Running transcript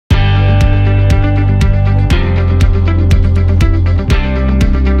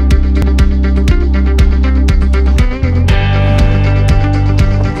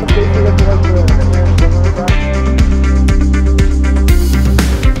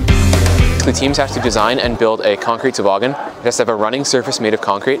the teams have to design and build a concrete toboggan. It has to have a running surface made of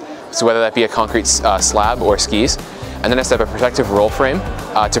concrete, so whether that be a concrete slab or skis. And then it has to have a protective roll frame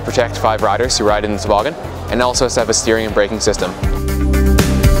to protect 5 riders who ride in the toboggan. And it also has to have a steering and braking system.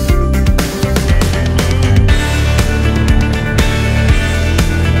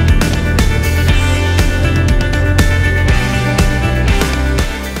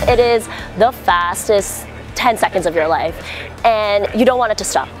 It is the fastest 10 seconds of your life, and you don't want it to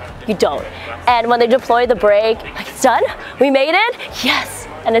stop. You don't. And when they deploy the brake, like, it's done? We made it? Yes!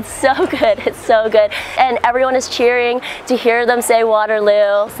 And it's so good, it's so good. And everyone is cheering to hear them say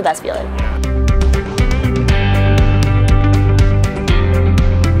Waterloo. It's the best feeling.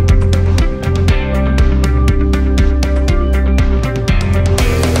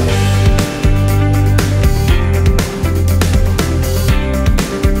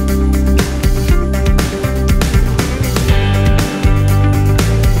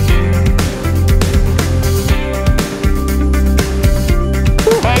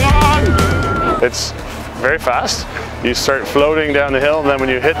 It's very fast. You start floating down the hill, and then when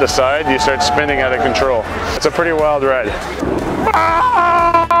you hit the side, you start spinning out of control. It's a pretty wild ride.